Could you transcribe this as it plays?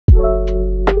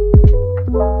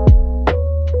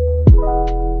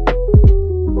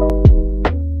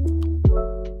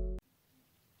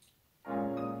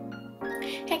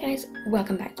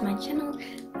channel,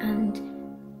 and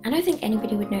I don't think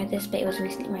anybody would know this, but it was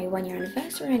recently my 1-year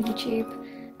anniversary on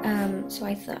YouTube, so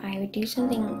I thought I would do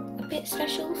something a bit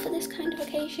special for this kind of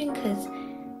occasion, because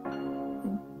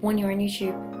 1 year on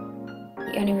YouTube,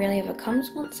 it only really ever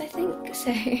comes once, I think.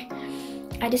 So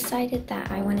I decided that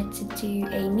I wanted to do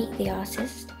a Meet the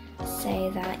Artist, say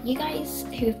that you guys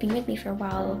who have been with me for a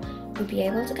while would be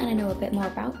able to kind of know a bit more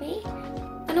about me,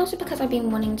 and also because I've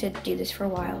been wanting to do this for a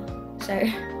while. So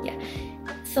yeah,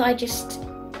 so I just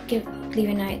leave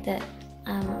a note that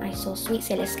I saw Sweet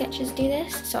Sailor Sketches do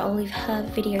this, so I'll leave her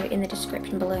video in the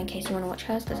description below in case you want to watch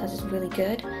hers, because hers is really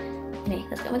good. Anyway,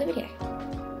 let's get on with the video.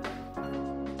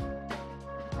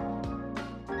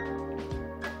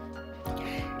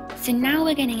 So now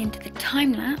we're getting into the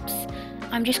time lapse.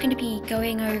 I'm just going to be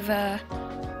going over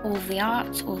all of the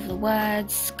art, all of the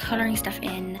words, colouring stuff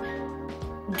in,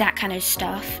 that kind of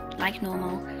stuff, like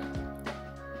normal.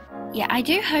 Yeah, I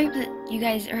do hope that you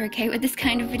guys are okay with this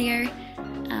kind of video.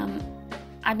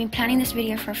 I've been planning this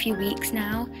video for a few weeks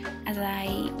now, as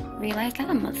I realised like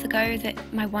a month ago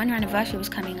that my 1 year anniversary was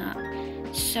coming up.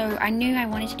 So I knew I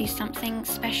wanted to do something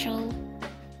special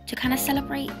to kind of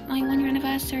celebrate my 1 year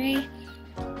anniversary.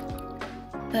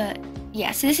 But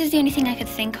yeah, so this is the only thing I could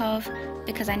think of,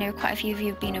 because I know quite a few of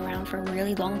you have been around for a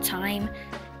really long time,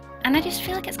 and I just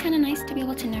feel like it's kind of nice to be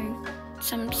able to know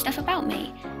some stuff about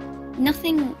me.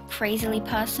 Nothing crazily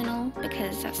personal,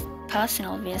 because that's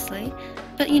personal obviously,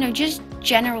 but you know, just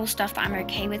general stuff that I'm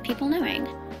okay with people knowing.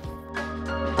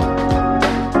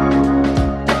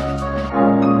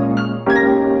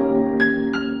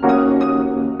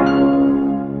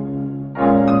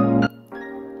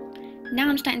 Now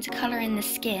I'm starting to colour in the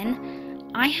skin.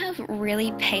 I have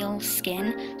really pale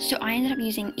skin, so I ended up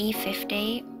using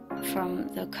E50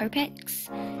 from the Copics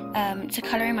to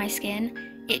colour in my skin.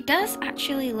 It does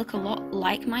actually look a lot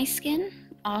like my skin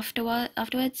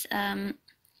afterwards,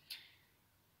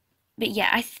 but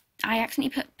yeah, I accidentally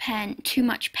put too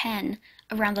much pen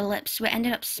around the lips, so it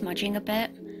ended up smudging a bit,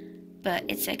 but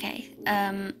it's okay.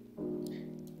 And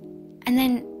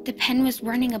then the pen was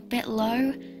running a bit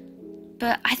low,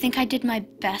 but I think I did my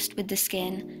best with the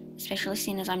skin, especially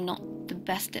seeing as I'm not the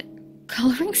best at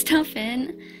colouring stuff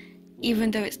in, even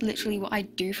though it's literally what I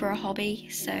do for a hobby,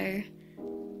 so,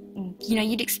 you know,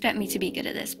 you'd expect me to be good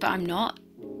at this, but I'm not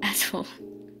at all.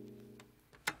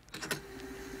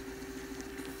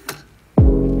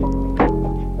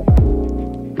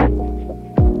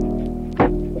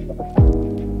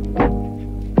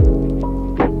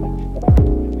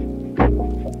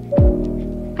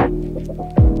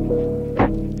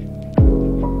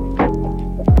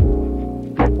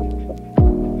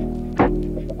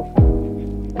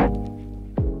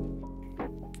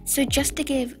 So just to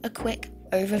give a quick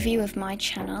overview of my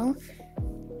channel,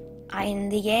 in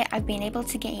the year I've been able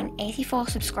to gain 84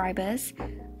 subscribers.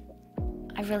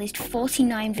 I've released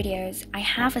 49 videos. I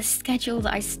have a schedule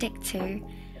that I stick to.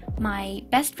 My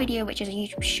best video, which is a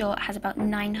YouTube short, has about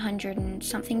 900 and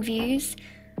something views.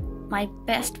 My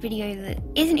best video that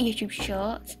isn't a YouTube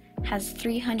short has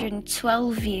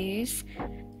 312 views,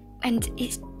 and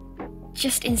it's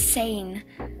just insane.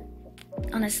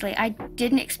 Honestly, I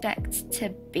didn't expect to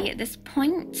be at this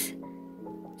point.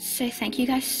 So thank you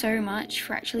guys so much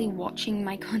for actually watching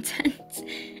my content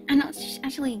and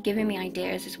actually giving me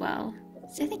ideas as well.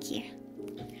 So thank you.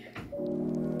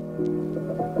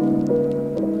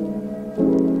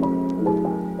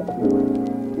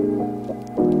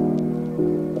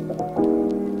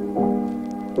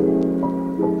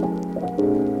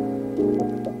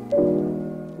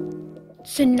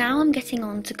 So now I'm getting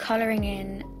on to colouring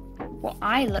in what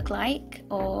I look like,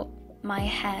 or my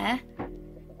hair.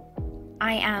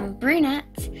 I am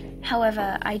brunette,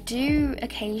 however I do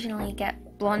occasionally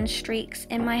get blonde streaks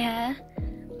in my hair.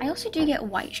 I also do get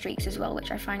white streaks as well,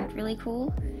 which I find really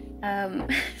cool.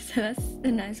 So that's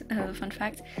a nice fun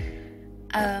fact.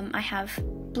 I have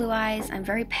blue eyes, I'm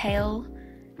very pale,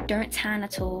 don't tan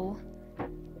at all,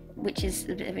 which is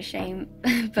a bit of a shame,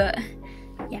 but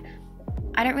yeah.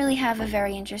 I don't really have a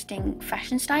very interesting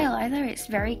fashion style either. It's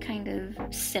very kind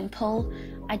of simple.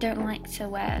 I don't like to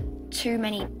wear too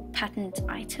many patterned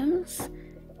items,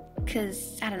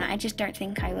 because I don't know, I just don't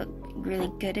think I look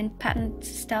really good in patterned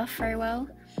stuff very well.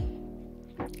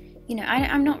 You know,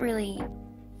 I'm not really,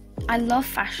 I love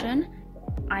fashion,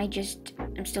 I just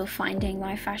am still finding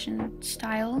my fashion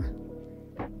style.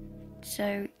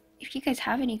 So if you guys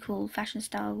have any cool fashion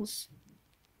styles,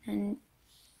 then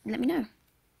let me know.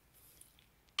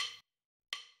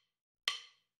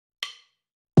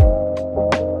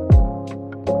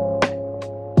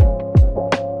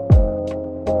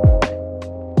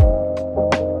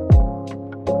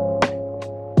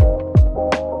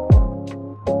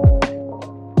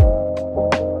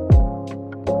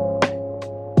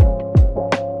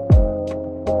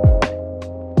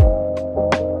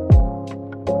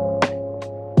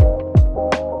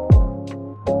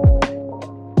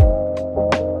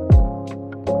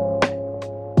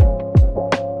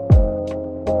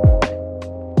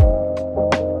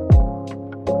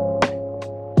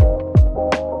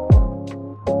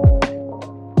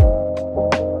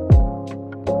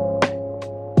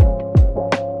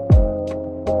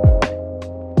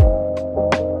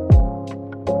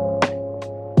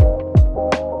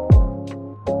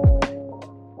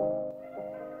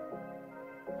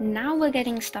 before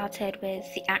getting started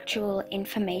with the actual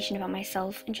information about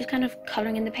myself and just kind of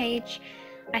colouring in the page,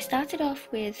 I started off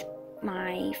with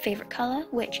my favourite colour,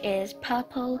 which is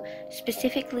purple,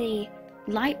 specifically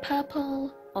light purple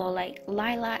or like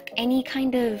lilac. Any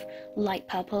kind of light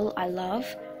purple I love.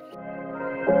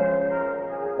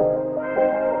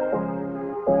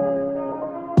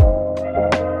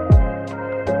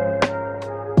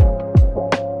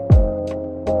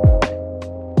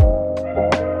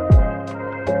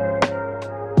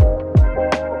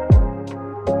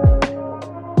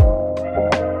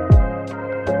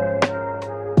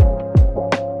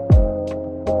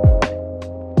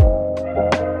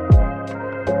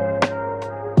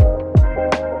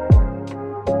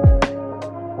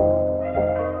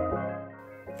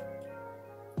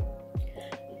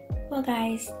 Well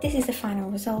guys, this is the final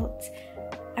result.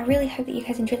 I really hope that you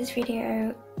guys enjoyed this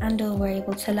video and or were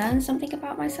able to learn something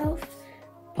about myself.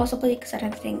 Possibly, because I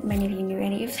don't think many of you knew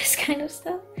any of this kind of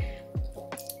stuff.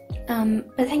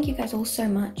 But thank you guys all so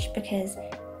much, because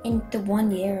in the 1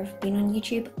 year of being on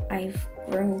YouTube, I've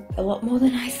grown a lot more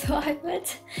than I thought I would.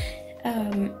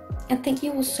 And thank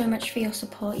you all so much for your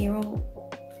support. You're all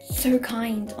so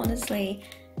kind, honestly.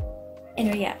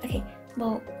 Anyway, yeah, okay.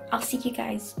 Well, I'll see you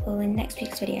guys all in next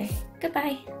week's video.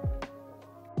 Goodbye!